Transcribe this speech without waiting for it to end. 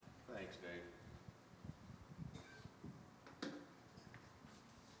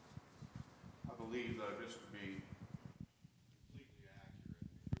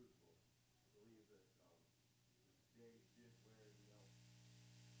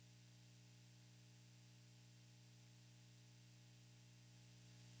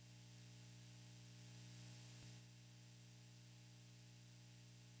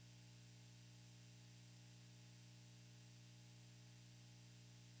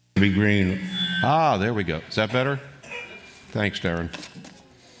Be green. Ah, there we go. Is that better? Thanks, Darren.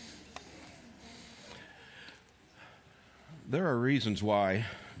 There are reasons why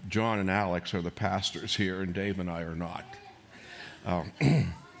John and Alex are the pastors here and Dave and I are not.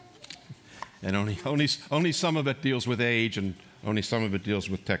 And only some of it deals with age and only some of it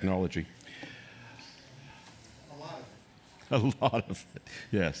deals with technology. A lot of it.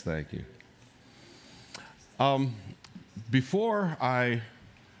 Yes, thank you. Before I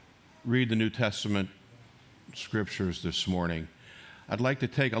read the New Testament scriptures this morning, I'd like to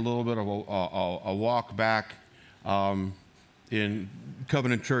take a little bit of a walk back in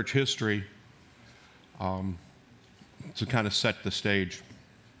Covenant Church history to kind of set the stage.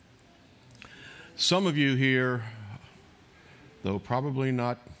 Some of you here, though probably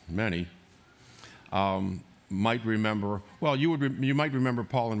not many, might remember, well, you might remember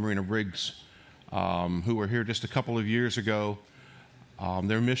Paul and Marina Briggs, who were here just a couple of years ago.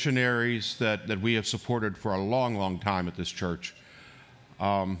 They're missionaries that we have supported for a long, long time at this church.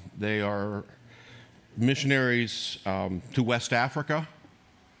 They are missionaries to West Africa,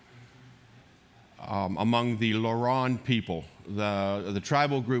 among the Loran people. The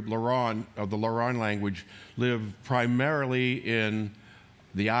tribal group Loran, of the Loran language, live primarily in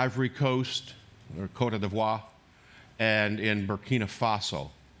the Ivory Coast, or Côte d'Ivoire, and in Burkina Faso.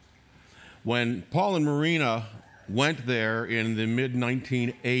 When Paul and Marina went there in the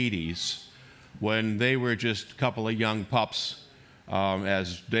mid-1980s, when they were just a couple of young pups,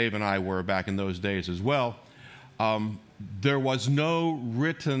 as Dave and I were back in those days as well, there was no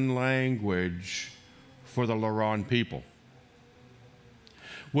written language for the Loran people,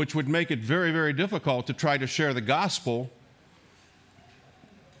 which would make it very, very difficult to try to share the gospel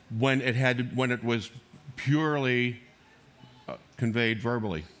when it was purely conveyed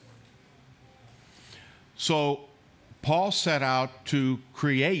verbally. So Paul set out to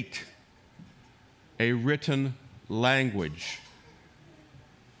create a written language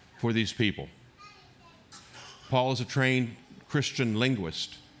for these people. Paul is a trained Christian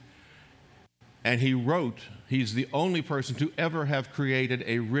linguist, and he's the only person to ever have created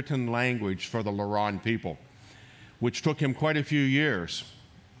a written language for the Loran people, which took him quite a few years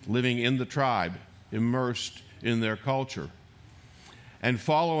living in the tribe, immersed in their culture. And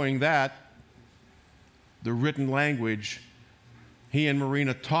following that, the written language, he and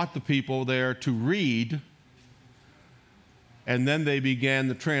Marina taught the people there to read, and then they began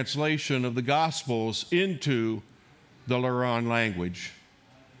the translation of the Gospels into the Loran language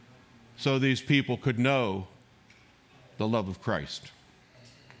so these people could know the love of Christ.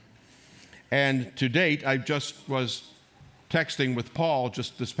 And to date, I just was texting with Paul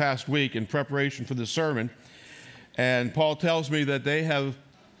just this past week in preparation for this sermon, and Paul tells me that they have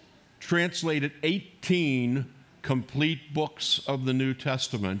translated 18 complete books of the New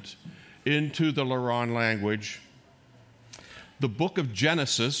Testament into the Loran language. The book of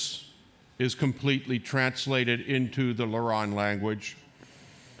Genesis is completely translated into the Loran language,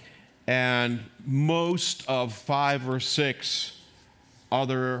 and most of 5 or 6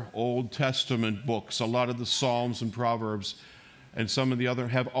 other Old Testament books, a lot of the Psalms and Proverbs, and some of the other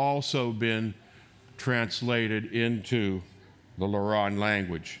have also been translated into the Loran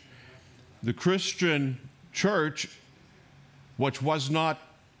language. The Christian church, which was not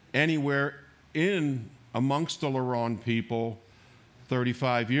anywhere in amongst the Loran people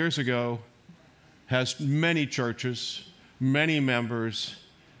 35 years ago, has many churches, many members,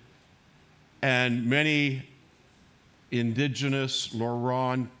 and many indigenous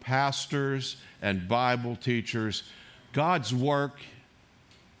Loran pastors and Bible teachers. God's work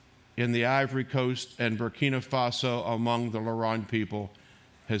in the Ivory Coast and Burkina Faso among the Loran people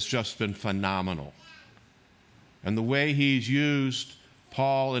has just been phenomenal. And the way he's used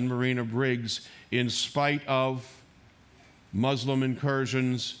Paul and Marina Briggs, in spite of Muslim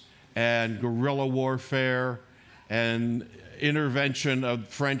incursions and guerrilla warfare and intervention of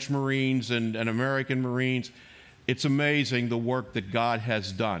French Marines and American Marines, it's amazing the work that God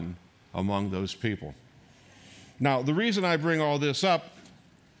has done among those people. Now, the reason I bring all this up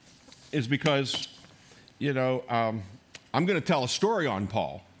is because, I'm going to tell a story on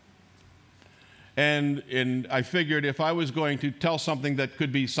Paul. And I figured if I was going to tell something that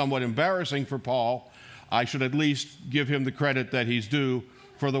could be somewhat embarrassing for Paul, I should at least give him the credit that he's due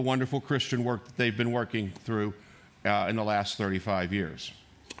for the wonderful Christian work that they've been working through in the last 35 years.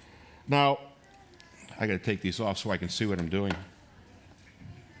 Now, I got to take these off so I can see what I'm doing.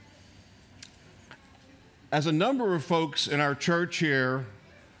 As a number of folks in our church here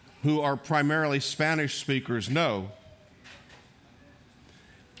who are primarily Spanish speakers know,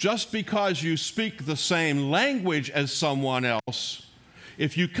 just because you speak the same language as someone else,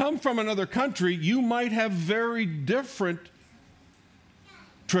 If you come from another country, you might have very different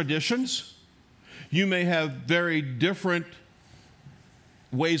traditions. You may have very different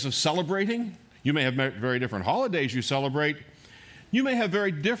ways of celebrating. You may have very different holidays you celebrate. You may have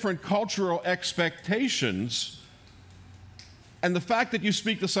very different cultural expectations. And the fact that you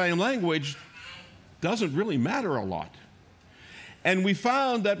speak the same language doesn't really matter a lot. And we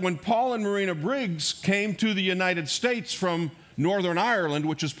found that when Paul and Marina Briggs came to the United States from Northern Ireland,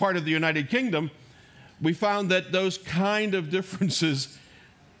 which is part of the United Kingdom, we found that those kind of differences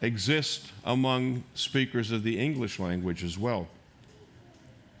exist among speakers of the English language as well.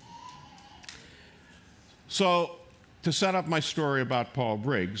 So, to set up my story about Paul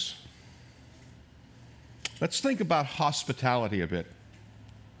Briggs, let's think about hospitality a bit.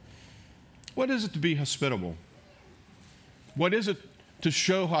 What is it to be hospitable? What is it to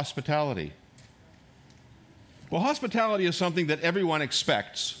show hospitality? Well, hospitality is something that everyone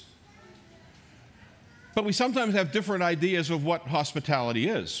expects, but we sometimes have different ideas of what hospitality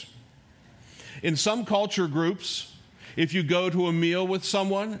is. In some culture groups, if you go to a meal with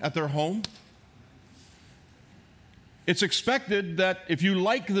someone at their home, it's expected that if you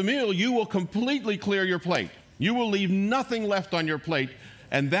like the meal, you will completely clear your plate. You will leave nothing left on your plate,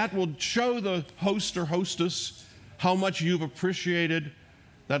 and that will show the host or hostess how much you've appreciated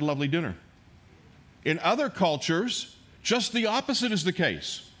that lovely dinner. In other cultures, just the opposite is the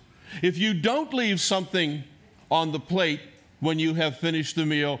case. If you don't leave something on the plate when you have finished the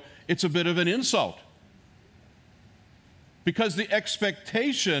meal, it's a bit of an insult. Because the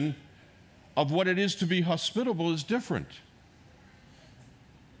expectation of what it is to be hospitable is different.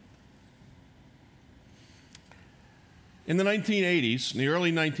 In the 1980s, in the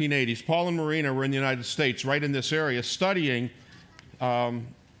early 1980s, Paul and Marina were in the United States, right in this area, studying to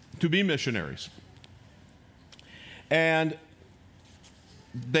be missionaries. And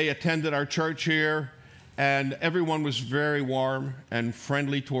they attended our church here, and everyone was very warm and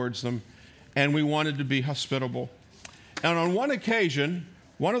friendly towards them, and we wanted to be hospitable. And on one occasion,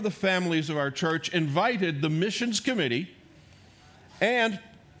 one of the families of our church invited the missions committee and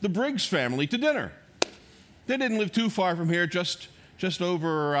the Briggs family to dinner. They didn't live too far from here, just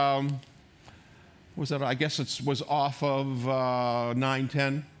over, I guess it was off of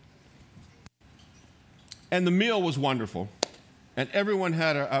 910. And the meal was wonderful. And everyone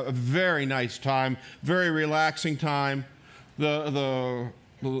had a very nice time, very relaxing time. The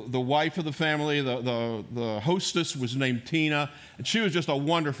wife of the family, the hostess was named Tina, and she was just a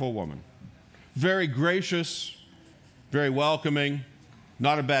wonderful woman. Very gracious, very welcoming,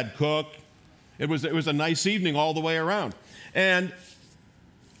 not a bad cook. It was a nice evening all the way around. And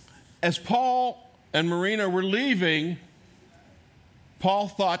as Paul and Marina were leaving, Paul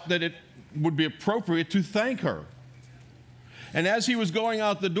thought that it would be appropriate to thank her. And as he was going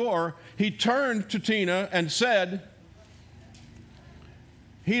out the door, he turned to Tina and said,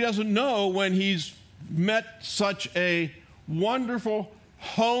 he doesn't know when he's met such a wonderful,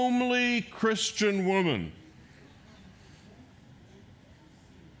 homely Christian woman.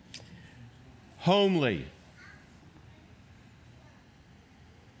 Homely.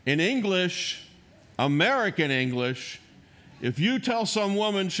 In English, American English, if you tell some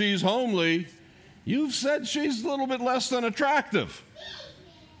woman she's homely, you've said she's a little bit less than attractive.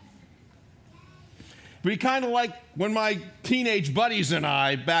 It'd be kind of like when my teenage buddies and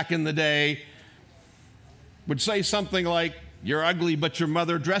I, back in the day, would say something like, "You're ugly, but your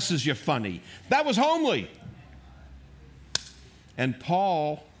mother dresses you funny." That was homely. And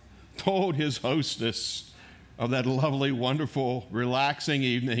Paul told his hostess of that lovely, wonderful, relaxing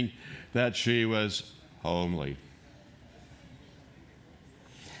evening that she was homely.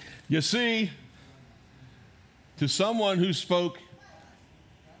 You see, to someone who spoke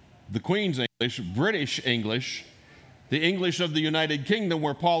the Queen's English, British English, the English of the United Kingdom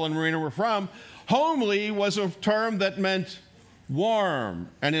where Paul and Marina were from, homely was a term that meant warm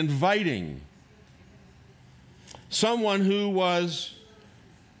and inviting. Someone who was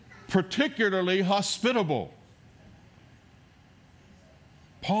particularly hospitable.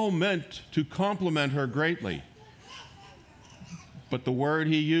 Paul meant to compliment her greatly, but the word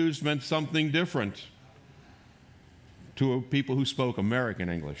he used meant something different to people who spoke American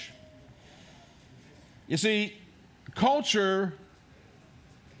English. You see, culture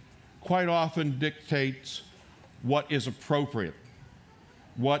quite often dictates what is appropriate,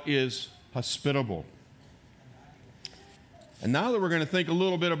 what is hospitable. And now that we're going to think a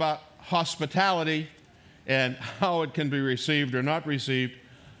little bit about hospitality and how it can be received or not received,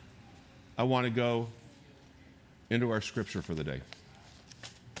 I want to go into our scripture for the day.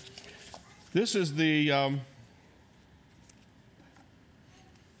 This is the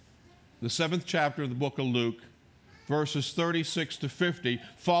the 7th chapter of the book of Luke, verses 36 to 50,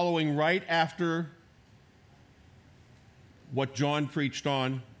 following right after what John preached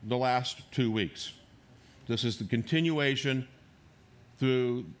on the last 2 weeks. This is the continuation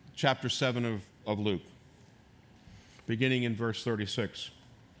through chapter 7 of Luke, beginning in verse 36.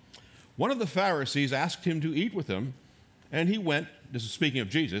 One of the Pharisees asked him to eat with him, and he went, this is speaking of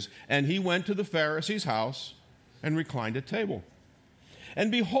Jesus, and he went to the Pharisee's house and reclined at table. And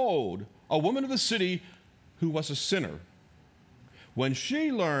behold, a woman of the city who was a sinner, when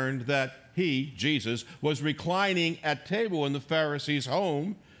she learned that he, Jesus, was reclining at table in the Pharisee's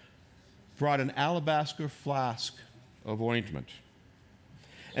home, brought an alabaster flask of ointment.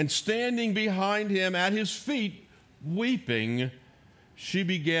 And standing behind him at his feet, weeping, she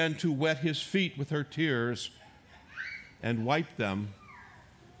began to wet his feet with her tears and wiped them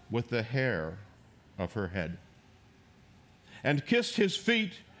with the hair of her head, and kissed his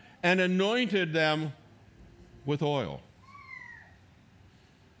feet and anointed them with oil.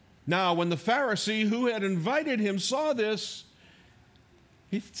 Now, when the Pharisee who had invited him saw this,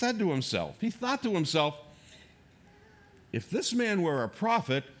 he thought to himself, if this man were a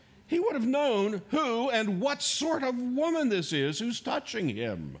prophet, he would have known who and what sort of woman this is who's touching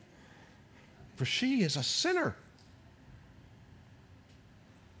him, for she is a sinner.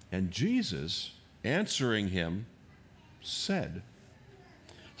 And Jesus, answering him, said,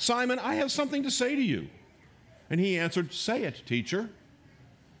 Simon, I have something to say to you. And he answered, Say it, teacher.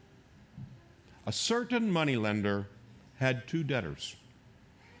 A certain moneylender had 2 debtors.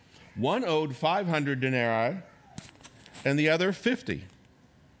 One owed 500 denarii and the other 50.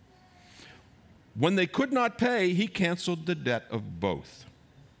 When they could not pay, he canceled the debt of both.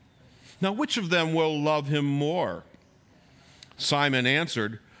 Now, which of them will love him more? Simon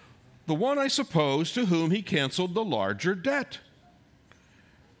answered, The one, I suppose, to whom he canceled the larger debt.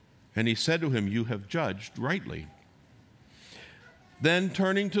 And he said to him, You have judged rightly. Then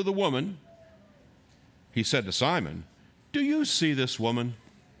turning to the woman, he said to Simon, Do you see this woman?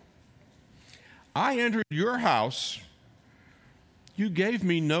 I entered your house. You gave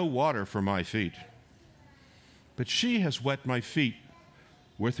me no water for my feet, but she has wet my feet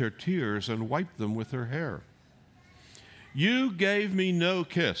with her tears and wiped them with her hair. You gave me no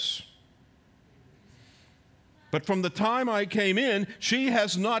kiss, but from the time I came in, she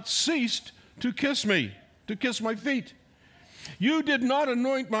has not ceased to kiss my feet. You did not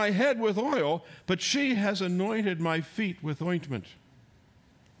anoint my head with oil, but she has anointed my feet with ointment.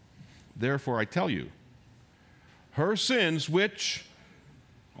 Therefore I tell you, her sins, which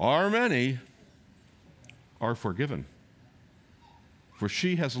are many, are forgiven, for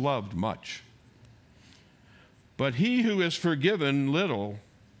she has loved much. But he who is forgiven little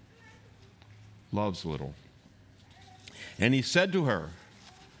loves little. And he said to her,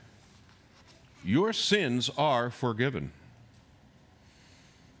 Your sins are forgiven.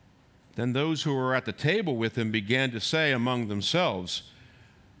 Then those who were at the table with him began to say among themselves,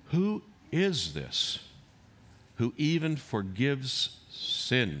 Who is this who even forgives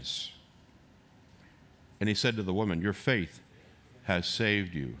sins? And he said to the woman, Your faith has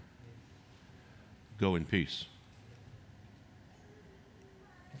saved you. Go in peace.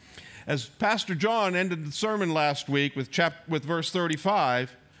 As Pastor John ended the sermon last week with verse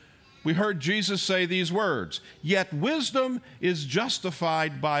 35, we heard Jesus say these words, Yet wisdom is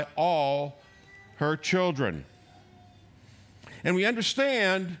justified by all her children. And we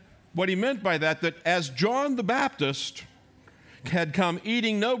understand what he meant by that as John the Baptist had come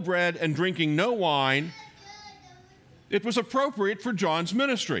eating no bread and drinking no wine, it was appropriate for John's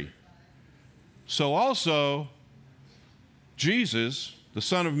ministry. So also, Jesus, the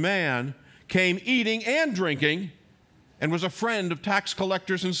Son of Man, came eating and drinking and was a friend of tax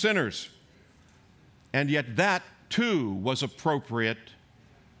collectors and sinners. And yet that, too, was appropriate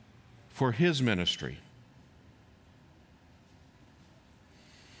for his ministry.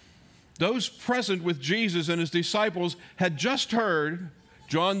 Those present with Jesus and his disciples had just heard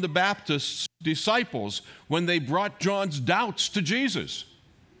John the Baptist's disciples when they brought John's doubts to Jesus.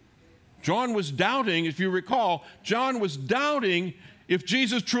 John was doubting, if you recall, John was doubting if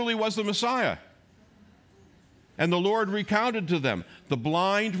Jesus truly was the Messiah. And the Lord recounted to them, the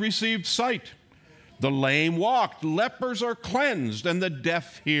blind received sight, the lame walked, lepers are cleansed, and the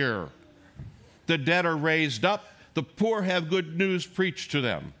deaf hear. The dead are raised up, the poor have good news preached to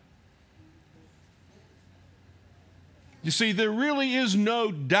them. You see, there really is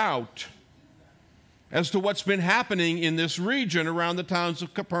no doubt as to what's been happening in this region around the towns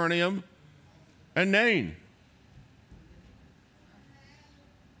of Capernaum and Nain.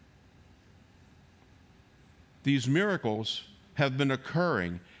 These miracles have been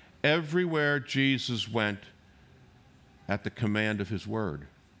occurring everywhere Jesus went at the command of his word.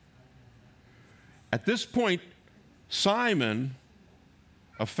 At this point, Simon,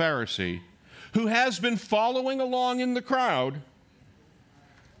 a Pharisee, who has been following along in the crowd,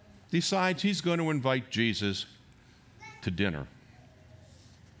 decides he's going to invite Jesus to dinner.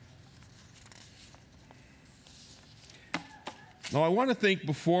 Now, I want to think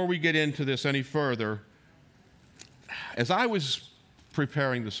before we get into this any further, as I was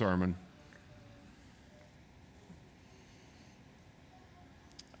preparing the sermon,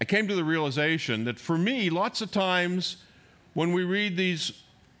 I came to the realization that for me, lots of times when we read these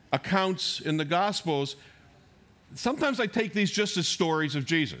accounts in the Gospels, sometimes I take these just as stories of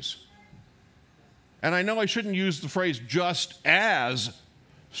Jesus. And I know I shouldn't use the phrase just as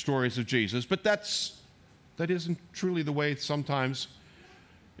stories of Jesus, but that isn't truly the way sometimes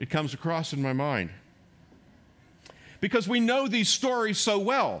it comes across in my mind. Because we know these stories so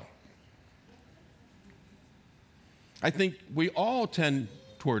well. I think we all tend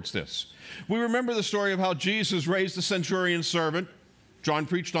towards this. We remember the story of how Jesus raised the centurion's servant. John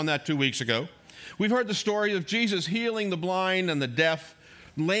preached on that 2 weeks ago. We've heard the story of Jesus healing the blind and the deaf.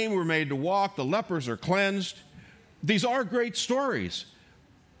 Lame were made to walk. The lepers are cleansed. These are great stories.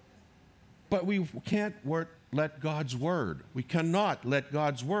 But we can't let God's word, we cannot let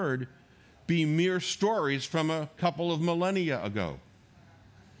God's word be mere stories from a couple of millennia ago.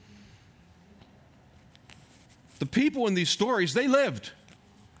 The people in these stories, they lived.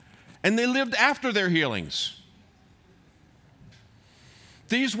 And they lived after their healings.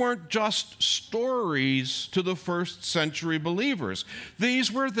 These weren't just stories to the first century believers.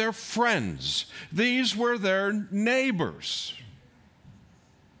 These were their friends. These were their neighbors.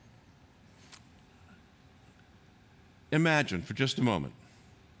 Imagine for just a moment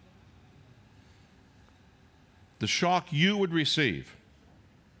the shock you would receive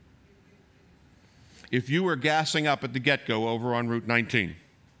if you were gassing up at the get-go over on Route 19.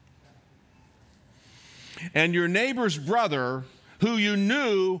 And your neighbor's brother, who you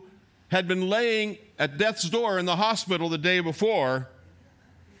knew had been laying at death's door in the hospital the day before,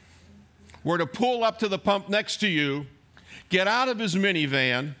 were to pull up to the pump next to you, get out of his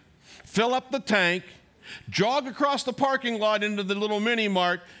minivan, fill up the tank, jog across the parking lot into the little mini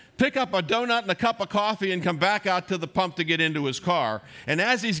mart, pick up a donut and a cup of coffee, and come back out to the pump to get into his car. And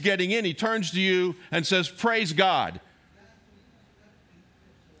as he's getting in, he turns to you and says, "Praise God.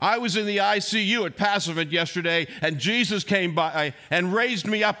 I was in the ICU at Passivant yesterday, and Jesus came by and raised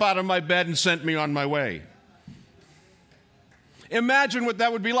me up out of my bed and sent me on my way." Imagine what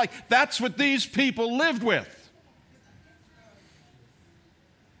that would be like. That's what these people lived with.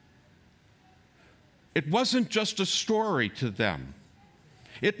 It wasn't just a story to them.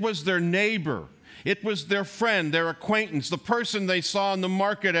 It was their neighbor. It was their friend, their acquaintance, the person they saw in the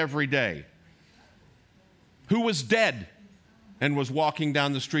market every day, who was dead and was walking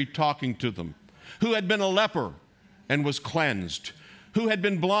down the street talking to them, who had been a leper and was cleansed, who had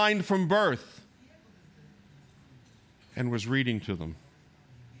been blind from birth and was reading to them.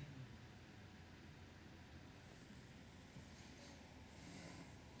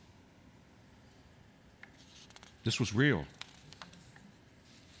 This was real.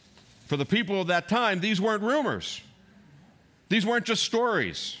 For the people of that time, these weren't rumors. These weren't just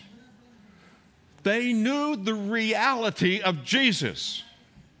stories. They knew the reality of Jesus.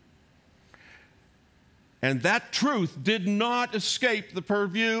 And that truth did not escape the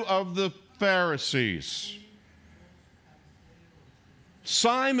purview of the Pharisees.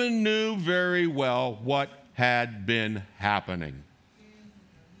 Simon knew very well what had been happening.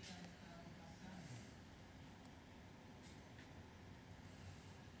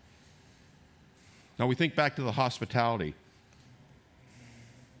 Now we think back to the hospitality.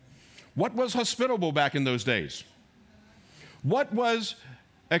 What was hospitable back in those days? What was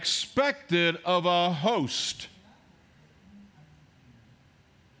expected of a host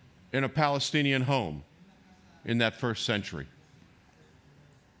in a Palestinian home in that first century?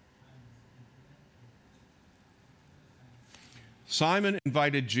 Simon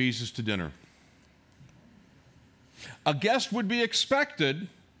invited Jesus to dinner. A guest would be expected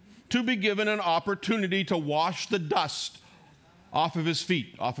to be given an opportunity to wash the dust off of his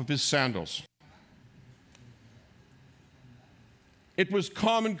feet, off of his sandals. It was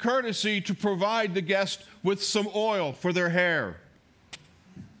common courtesy to provide the guest with some oil for their hair.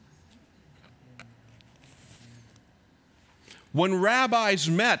 When rabbis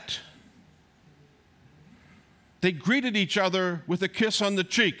met, they greeted each other with a kiss on the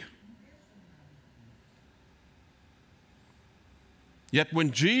cheek. Yet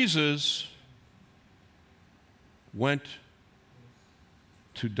when Jesus went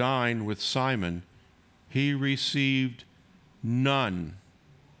to dine with Simon, he received none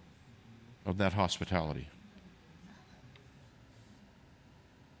of that hospitality.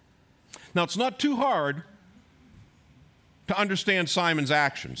 Now, it's not too hard to understand Simon's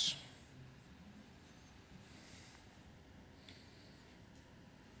actions.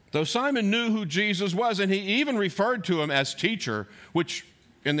 Though Simon knew who Jesus was, and he even referred to him as teacher, which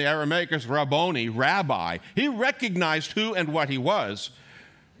in the Aramaic is Rabboni, rabbi, he recognized who and what he was.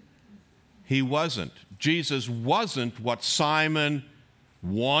 He wasn't. Jesus wasn't what Simon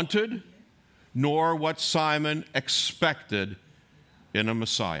wanted, nor what Simon expected in a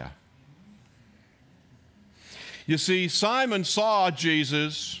Messiah. You see, Simon saw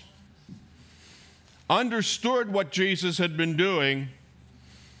Jesus, understood what Jesus had been doing,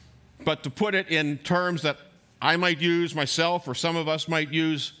 but to put it in terms that I might use myself or some of us might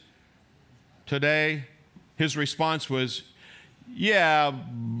use today, his response was, yeah,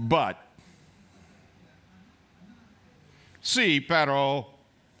 but. Sí, pero.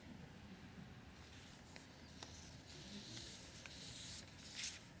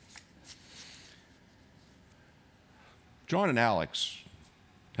 John and Alex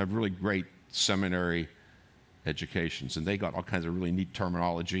have really great seminary educations, and they got all kinds of really neat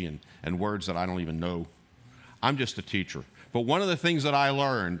terminology and words that I don't even know. I'm just a teacher. But one of the things that I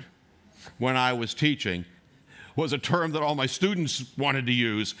learned when I was teaching was a term that all my students wanted to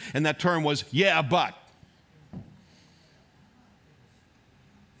use, and that term was, yeah, but.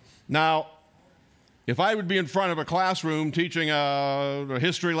 Now, if I would be in front of a classroom teaching a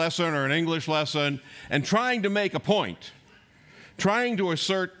history lesson or an English lesson and trying to make a point, trying to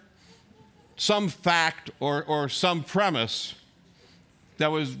assert some fact or some premise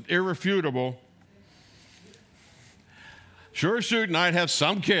that was irrefutable, sure as shooting, I'd have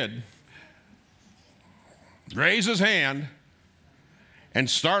some kid raise his hand and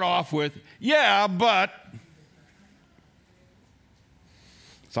start off with, yeah, but.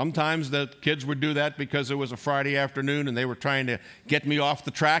 Sometimes the kids would do that because it was a Friday afternoon and they were trying to get me off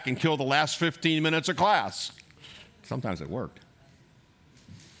the track and kill the last 15 minutes of class. Sometimes it worked.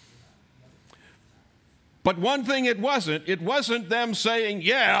 But one thing it wasn't them saying,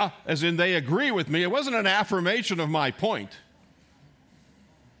 yeah, as in they agree with me. It wasn't an affirmation of my point.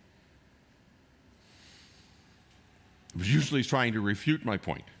 It was usually trying to refute my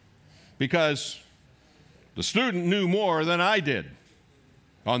point because the student knew more than I did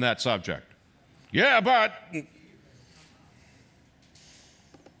on that subject. Yeah, but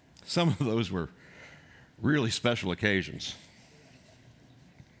some of those were really special occasions.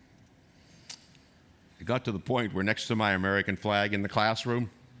 It got to the point where next to my American flag in the classroom,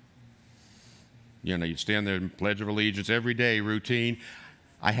 you'd stand there and Pledge of Allegiance every day, routine.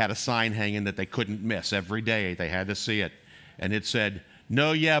 I had a sign hanging that they couldn't miss every day. They had to see it. And it said,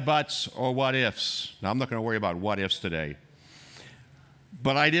 no yeah buts or what ifs. Now, I'm not going to worry about what ifs today.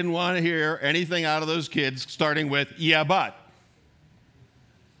 But I didn't want to hear anything out of those kids starting with, yeah, but.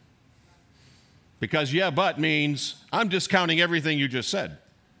 Because yeah, but means I'm discounting everything you just said.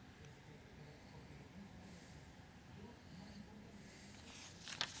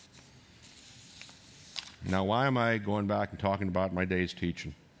 Now, why am I going back and talking about my day's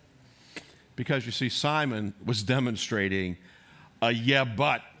teaching? Because you see, Simon was demonstrating a yeah,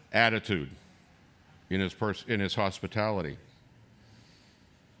 but attitude in his hospitality.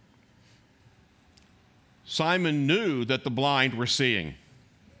 Simon knew that the blind were seeing.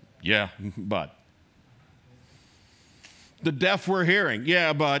 Yeah, but. The deaf were hearing.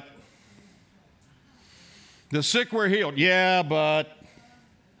 Yeah, but. The sick were healed. Yeah, but.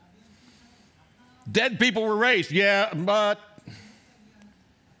 Dead people were raised. Yeah, but.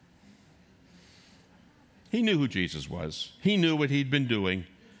 He knew who Jesus was. He knew what he'd been doing.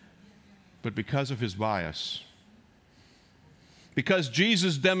 But because of his bias, because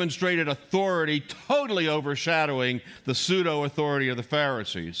Jesus demonstrated authority totally overshadowing the pseudo-authority of the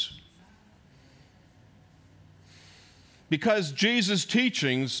Pharisees, because Jesus'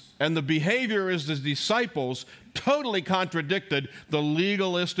 teachings and the behavior of his disciples totally contradicted the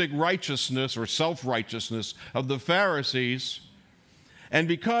legalistic righteousness or self-righteousness of the Pharisees, and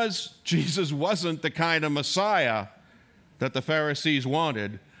because Jesus wasn't the kind of Messiah that the Pharisees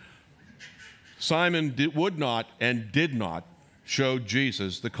wanted, Simon would not and did not show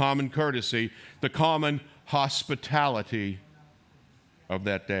Jesus the common courtesy, the common hospitality of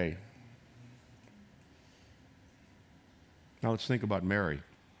that day. Now let's think about Mary.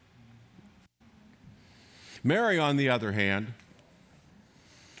 Mary, on the other hand,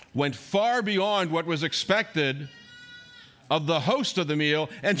 went far beyond what was expected of the host of the meal,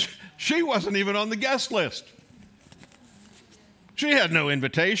 and she wasn't even on the guest list. She had no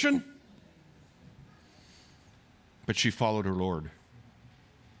invitation. But she followed her Lord.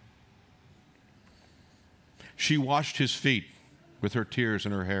 She washed his feet with her tears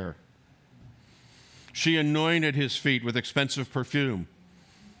and her hair. She anointed his feet with expensive perfume.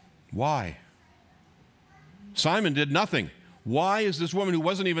 Why? Simon did nothing. Why is this woman who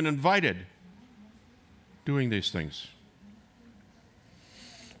wasn't even invited doing these things?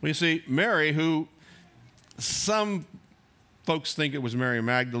 Well, you see, Mary, who some folks think it was Mary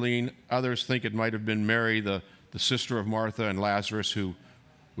Magdalene, others think it might have been Mary, the sister of Martha and Lazarus, who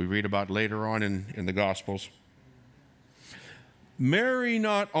we read about later on in the Gospels. Mary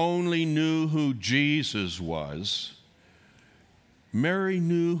not only knew who Jesus was, Mary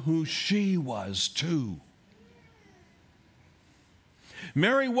knew who she was too.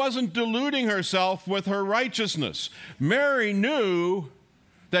 Mary wasn't deluding herself with her righteousness. Mary knew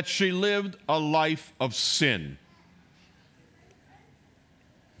that she lived a life of sin.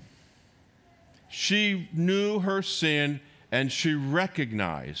 She knew her sin and she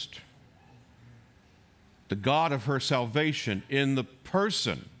recognized the God of her salvation in the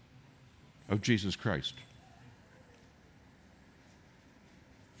person of Jesus Christ.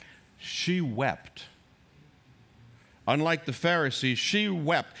 She wept. Unlike the Pharisees, she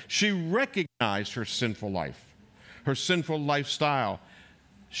wept. She recognized her sinful life, her sinful lifestyle.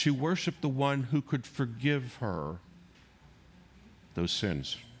 She worshiped the one who could forgive her those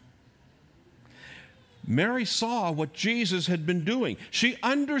sins. Mary saw what Jesus had been doing. She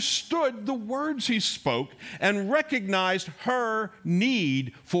understood the words he spoke and recognized her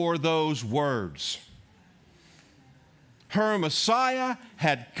need for those words. Her Messiah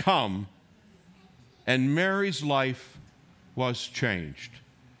had come, and Mary's life was changed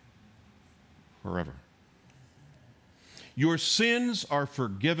forever. Your sins are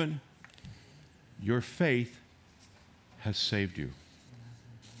forgiven. Your faith has saved you.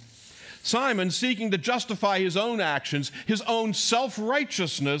 Simon, seeking to justify his own actions, his own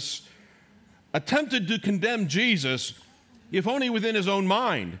self-righteousness, attempted to condemn Jesus, if only within his own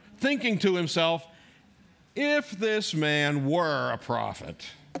mind, thinking to himself, if this man were a prophet,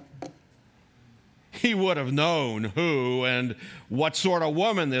 he would have known who and what sort of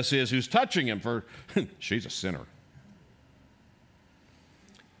woman this is who's touching him, for she's a sinner.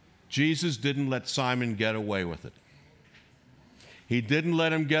 Jesus didn't let Simon get away with it. He didn't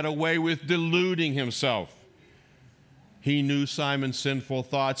let him get away with deluding himself. He knew Simon's sinful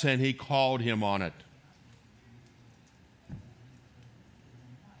thoughts and he called him on it.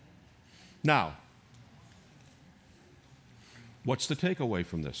 Now, what's the takeaway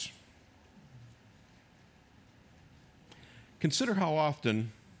from this? Consider how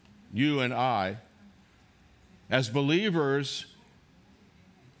often you and I, as believers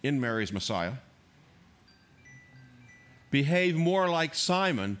in Mary's Messiah, behave more like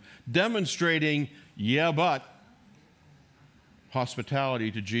Simon, demonstrating, yeah, but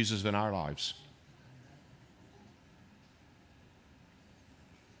hospitality to Jesus in our lives.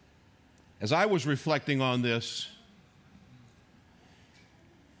 As I was reflecting on this,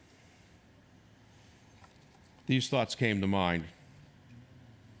 these thoughts came to mind.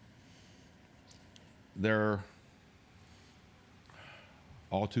 They're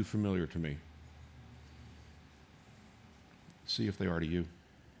all too familiar to me. See if they are to you.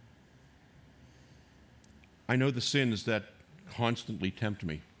 I know the sins that constantly tempt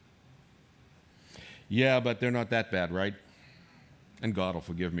me. Yeah, but they're not that bad, right? And God will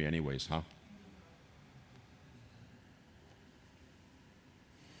forgive me anyways, huh?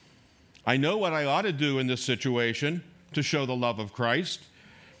 I know what I ought to do in this situation to show the love of Christ.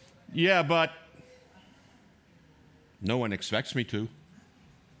 Yeah, but no one expects me to,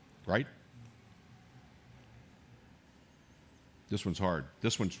 right? This one's hard.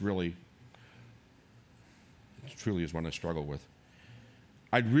 This one's really, it truly is one I struggle with.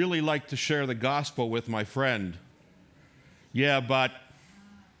 I'd really like to share the gospel with my friend. Yeah, but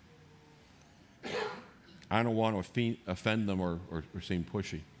I don't want to offend them or seem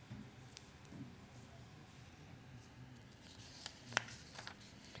pushy.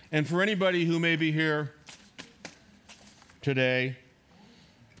 And for anybody who may be here today,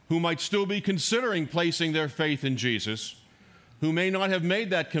 who might still be considering placing their faith in Jesus, who may not have made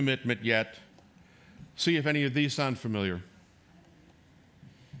that commitment yet, see if any of these sound familiar.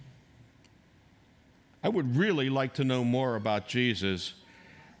 I would really like to know more about Jesus.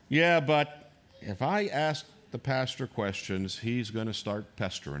 Yeah, but if I ask the pastor questions, he's going to start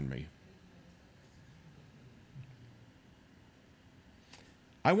pestering me.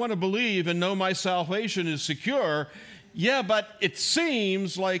 I want to believe and know my salvation is secure. Yeah, but it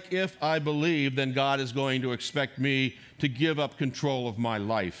seems like if I believe, then God is going to expect me to give up control of my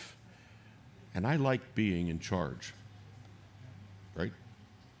life. And I like being in charge, right?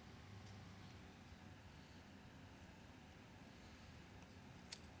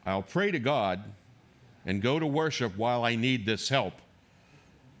 I'll pray to God and go to worship while I need this help.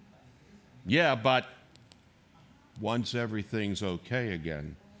 Yeah, but once everything's okay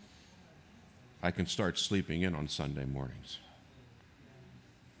again, I can start sleeping in on Sunday mornings.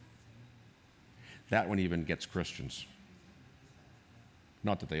 That one even gets Christians.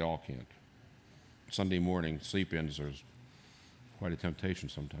 Not that they all can't. Sunday morning sleep-ins are quite a temptation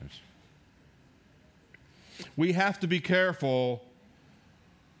sometimes. We have to be careful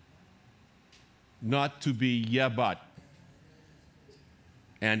not to be yeah but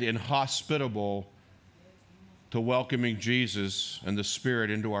and inhospitable to welcoming Jesus and the Spirit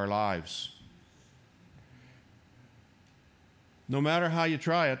into our lives. No matter how you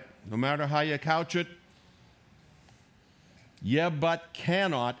try it, no matter how you couch it, yeah but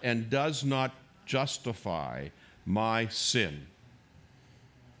cannot and does not justify my sin,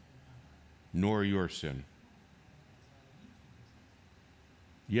 nor your sin.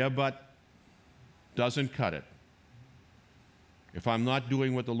 Yeah but doesn't cut it. If I'm not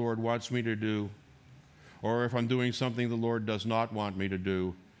doing what the Lord wants me to do, or if I'm doing something the Lord does not want me to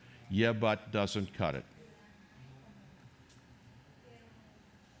do, yeah but doesn't cut it.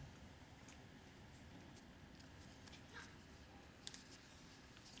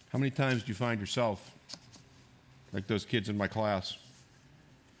 How many times do you find yourself, like those kids in my class,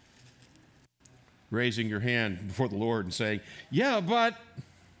 raising your hand before the Lord and saying, yeah, but...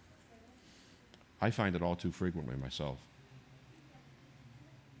 I find it all too frequently myself.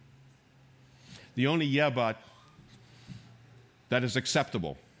 The only yeah, but that is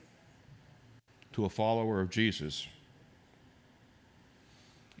acceptable to a follower of Jesus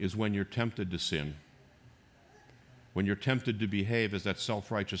is when you're tempted to sin, when you're tempted to behave as that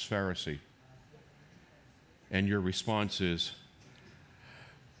self-righteous Pharisee, and your response is,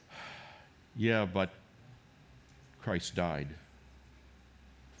 yeah, but Christ died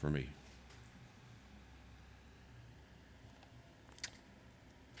for me.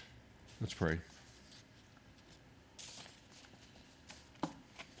 Let's pray.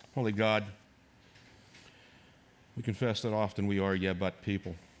 Holy God, we confess that often we are yeah, but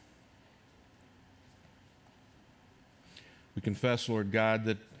people. We confess, Lord God,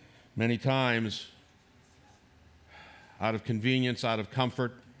 that many times, out of convenience, out of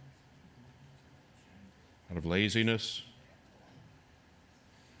comfort, out of laziness,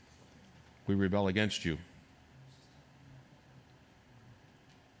 we rebel against you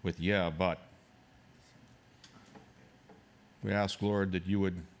with yeah, but. We ask, Lord, that you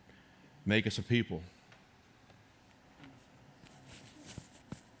would make us a people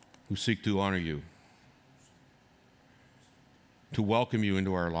who seek to honor you, to welcome you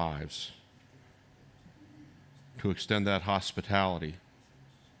into our lives, to extend that hospitality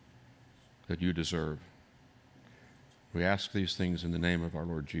that you deserve. We ask these things in the name of our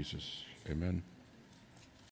Lord Jesus. Amen.